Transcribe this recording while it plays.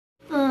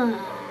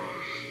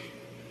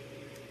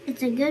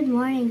It's a good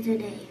morning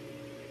today.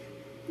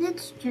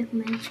 Let's check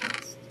my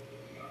chest.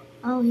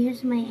 Oh,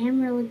 here's my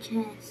emerald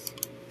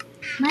chest.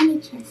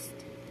 Money chest.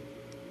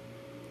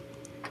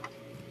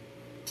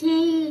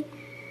 Okay.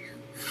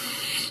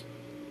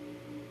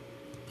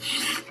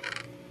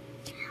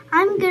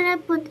 I'm gonna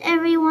put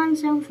everyone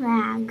some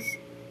flags.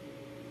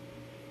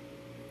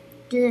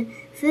 The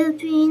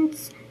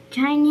Philippines,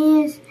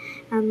 Chinese,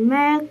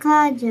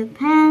 America,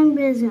 Japan,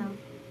 Brazil.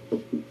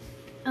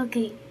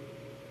 Okay.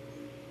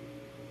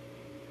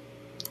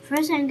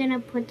 First, I'm gonna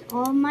put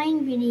all my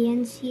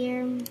ingredients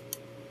here.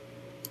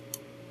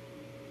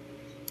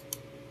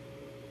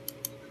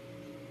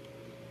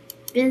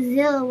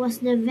 Brazil was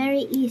the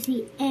very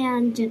easy,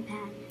 and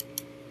Japan.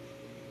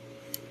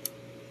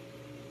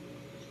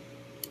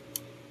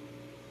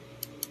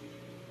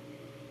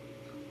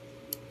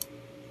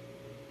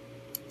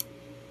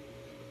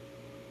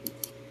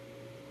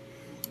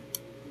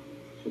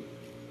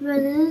 But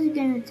this is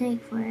gonna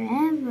take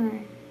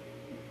forever.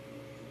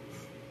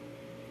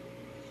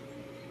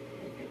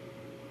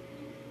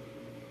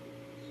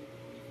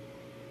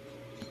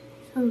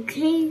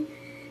 Okay,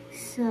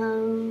 so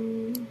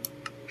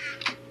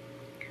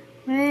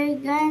we're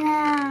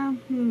gonna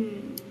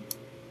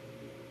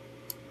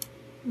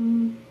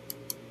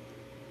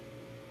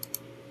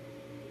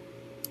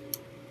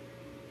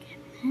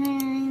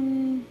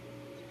Japan,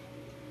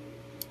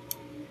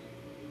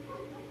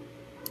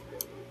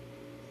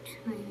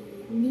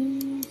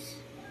 Chinese,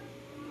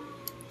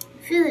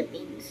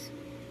 Philippines.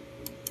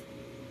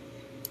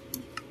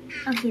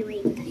 Okay,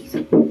 wait,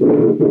 guys.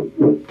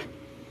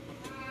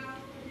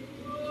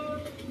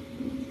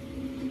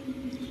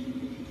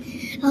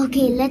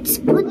 Okay, let's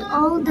put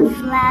all the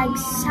flag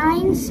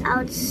signs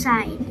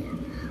outside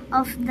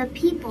of the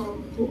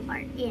people who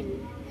are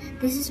in.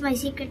 This is my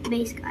secret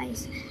base,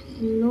 guys.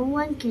 No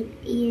one can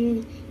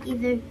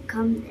either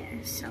come there,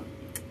 so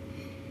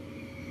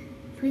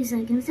please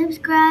like and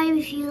subscribe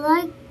if you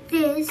like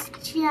this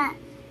chat.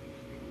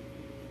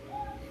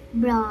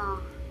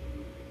 Bruh.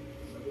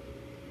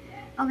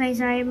 Okay,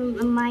 sorry,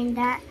 mind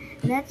that.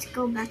 Let's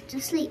go back to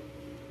sleep.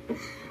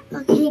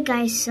 Okay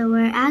guys, so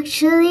we're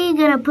actually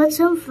gonna put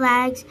some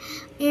flags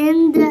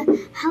in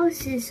the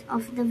houses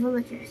of the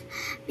villagers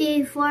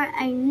before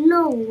I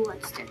know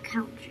what's their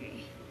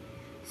country.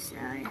 So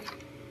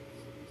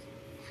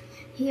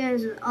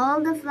here's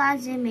all the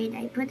flags I made.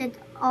 I put it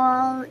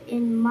all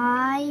in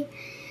my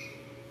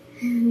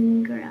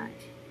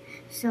garage.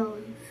 So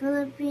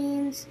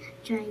Philippines,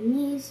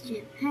 Chinese,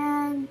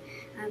 Japan,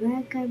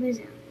 America,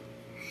 Brazil.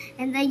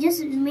 And I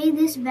just made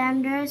these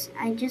banners.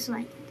 I just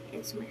like it.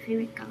 It's my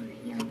favorite color,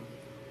 yellow.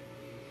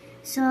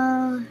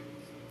 So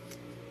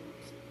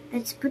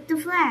let's put the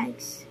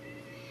flags.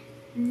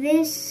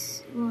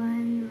 This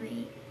one,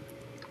 wait.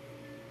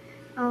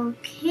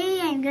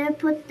 Okay, I'm gonna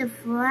put the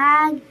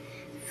flag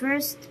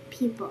first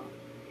people.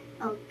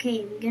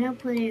 Okay, I'm gonna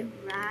put it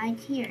right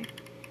here.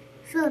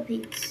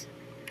 Philippines.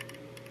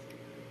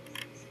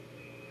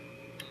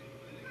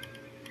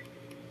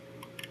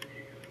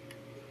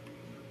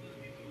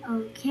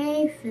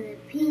 Okay,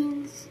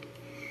 Philippines.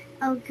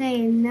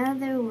 Okay,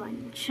 another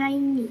one,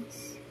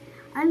 Chinese.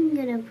 I'm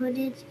gonna put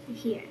it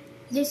here.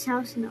 This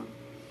house, no.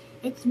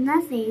 It's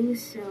nothing,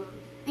 so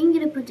I'm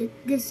gonna put it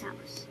this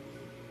house.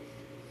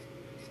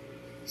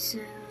 So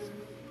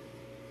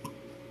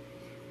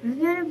we're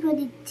gonna put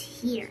it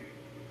here.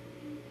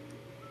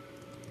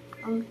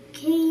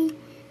 Okay,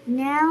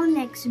 now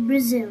next,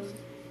 Brazil.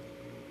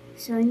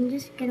 So I'm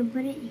just gonna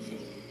put it here.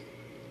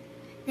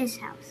 This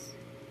house.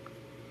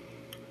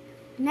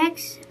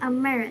 Next,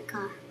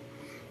 America.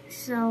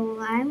 So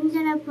I'm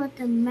gonna put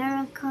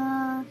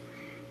America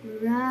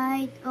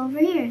right over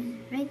here,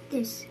 right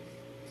this.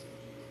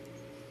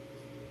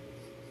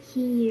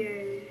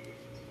 Here.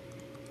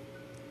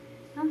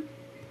 Huh?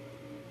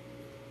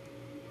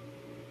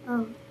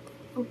 Oh,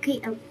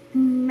 okay,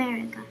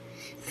 America.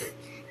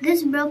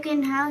 This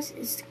broken house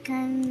is it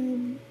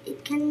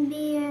can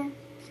be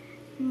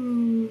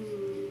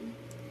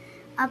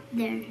up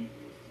there.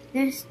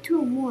 There's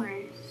two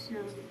more, so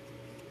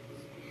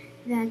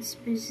that's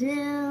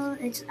Brazil.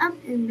 It's up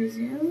in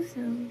Brazil,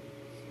 so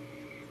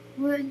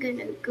we're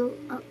gonna go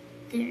up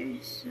there.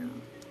 So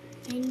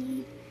I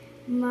need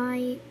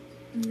my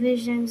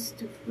visions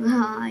to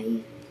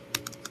fly.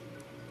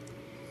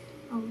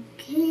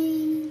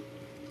 Okay.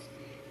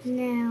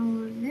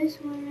 Now this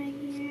one right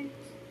here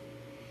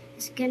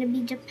is gonna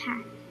be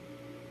Japan.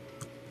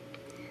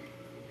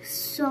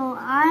 So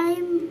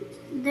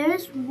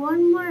there's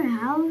one more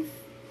house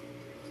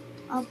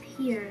up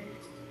here.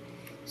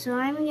 So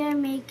I'm gonna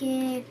make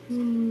it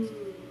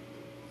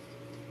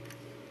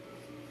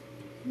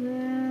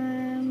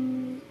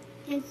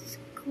it's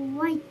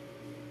quite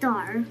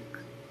dark.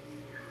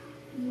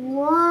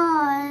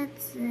 What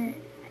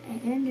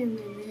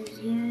Enderman is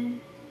here?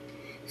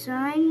 So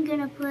I'm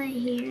gonna put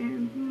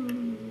here.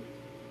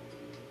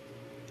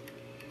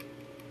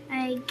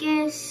 I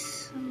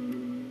guess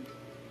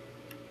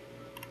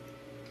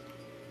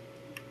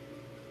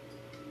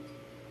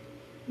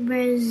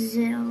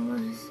Brazil.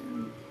 So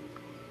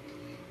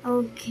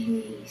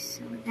Okay,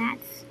 so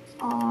that's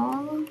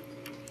all.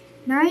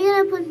 Now I'm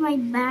gonna put my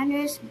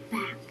banners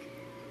back.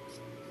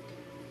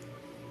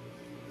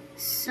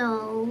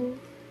 So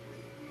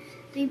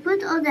we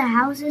put all the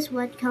houses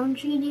what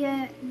country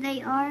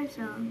they are,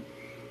 so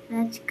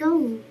let's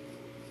go.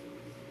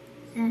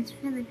 That's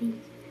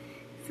Philippines.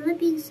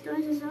 Philippines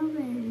stores is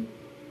open.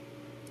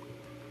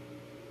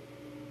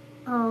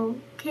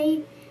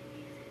 Okay,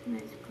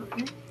 let's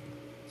close it.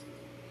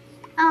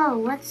 Oh,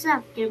 what's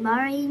up? You're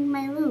borrowing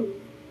my loom.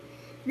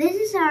 This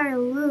is our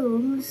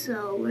loom,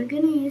 so we're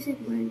gonna use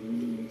it when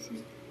we use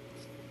it.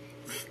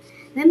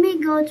 Let me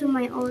go to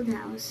my old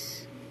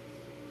house.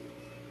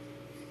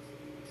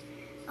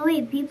 Oh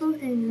wait, people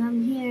can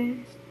come here.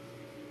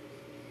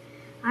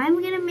 I'm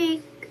gonna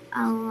make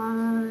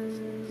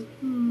I'm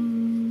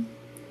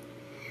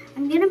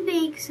gonna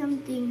make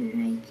something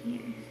right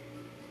here.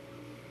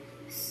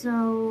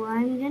 So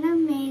I'm gonna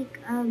make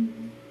a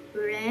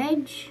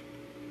bridge.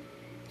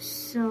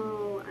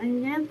 So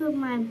I'm gonna put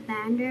my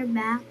banner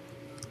back.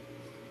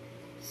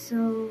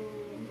 So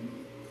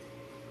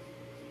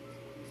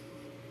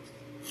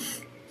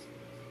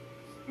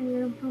I'm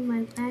gonna put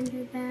my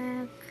banner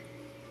back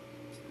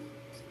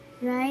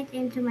right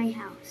into my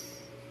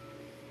house.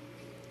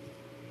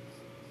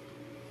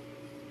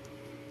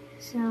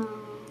 So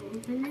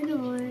open the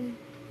door,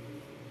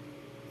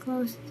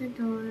 close the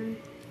door.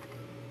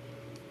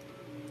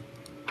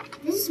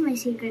 This is my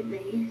secret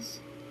base.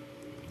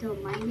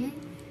 Don't mind it.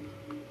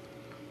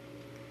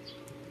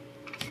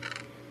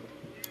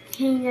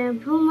 Okay, I'm gonna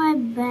put my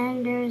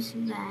banners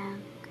back.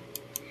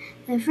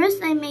 The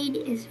first I made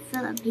is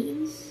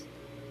Philippines.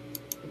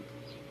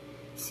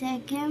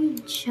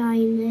 Second,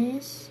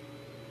 Chinese.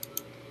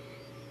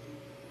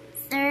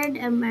 Third,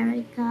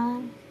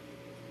 America.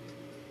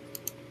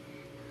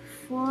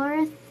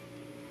 Fourth,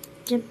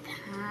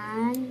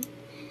 Japan.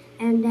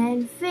 And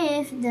then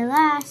fifth, the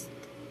last,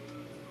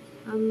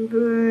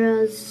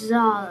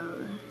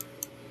 Brazil.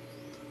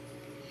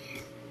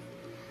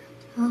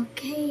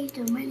 Okay,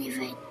 don't mind if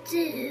I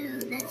do.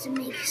 Let's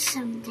make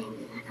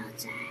something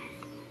outside.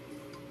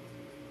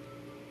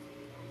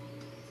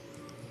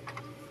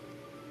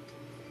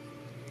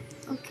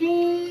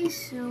 Okay,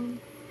 so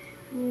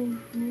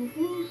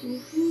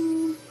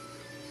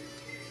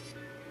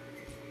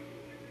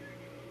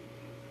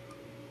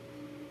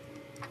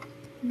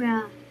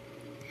bruh,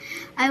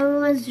 I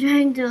was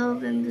trying to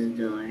open the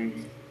door.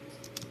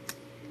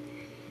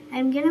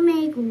 I'm gonna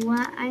make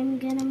what I'm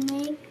gonna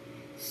make.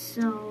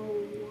 So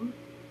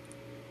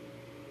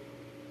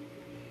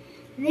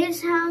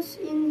this house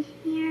in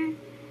here,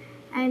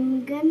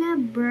 I'm gonna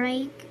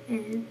break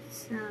it.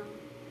 So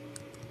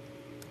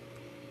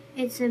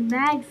it's a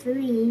bad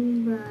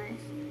feeling, but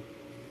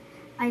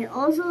I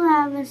also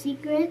have a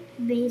secret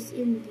base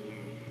in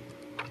there.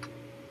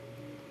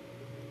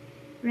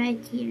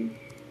 Right here.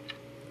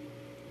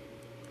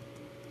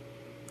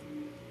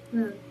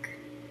 Look.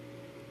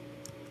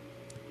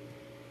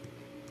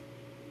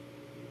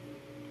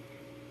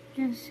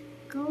 Just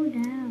go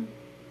down.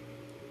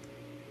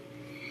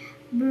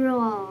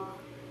 Bro,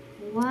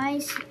 why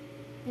is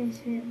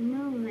it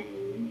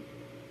moving?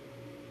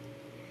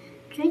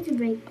 Try to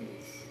break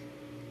this.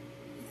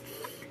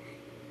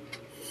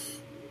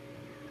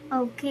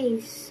 Okay,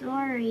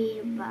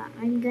 sorry, but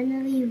I'm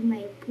gonna leave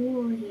my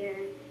pool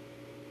here.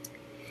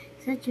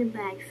 Such a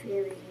bad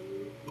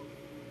feeling.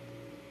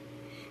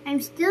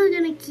 I'm still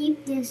gonna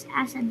keep this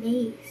as a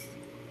base.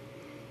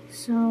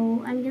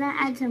 So I'm gonna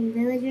add some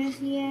villagers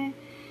here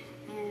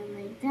and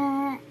like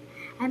that.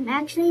 I'm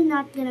actually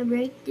not gonna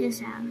break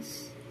this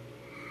house.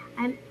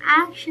 I'm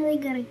actually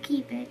gonna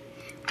keep it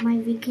my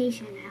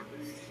vacation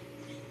house.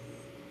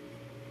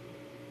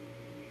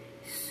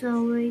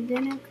 So we're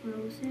gonna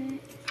close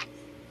it.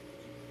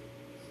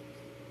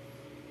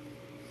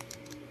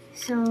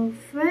 So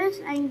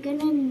first I'm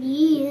gonna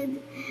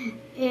need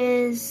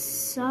is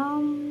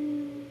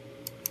some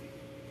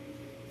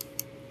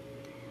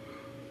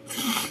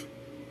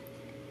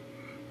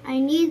I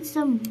need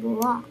some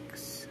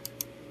blocks.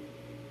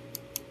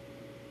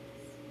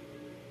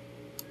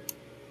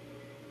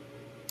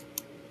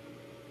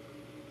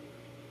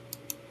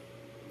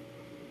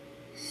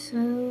 So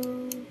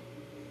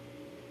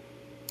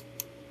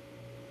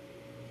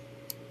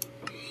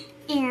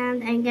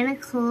and I'm gonna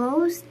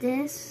close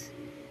this.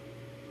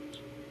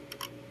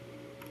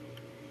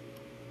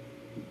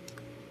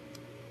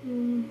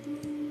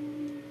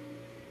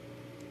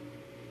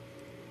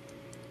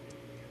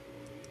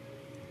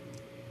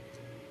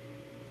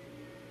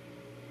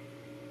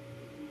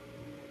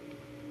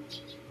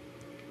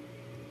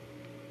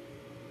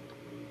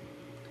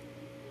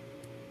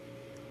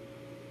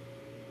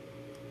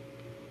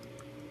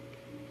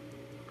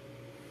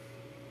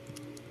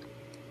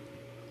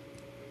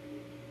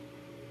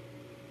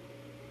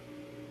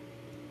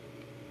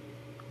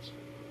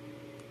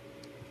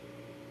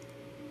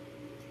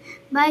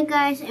 Bye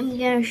guys, I'm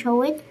gonna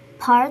show it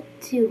part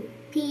 2.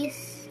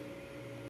 Peace.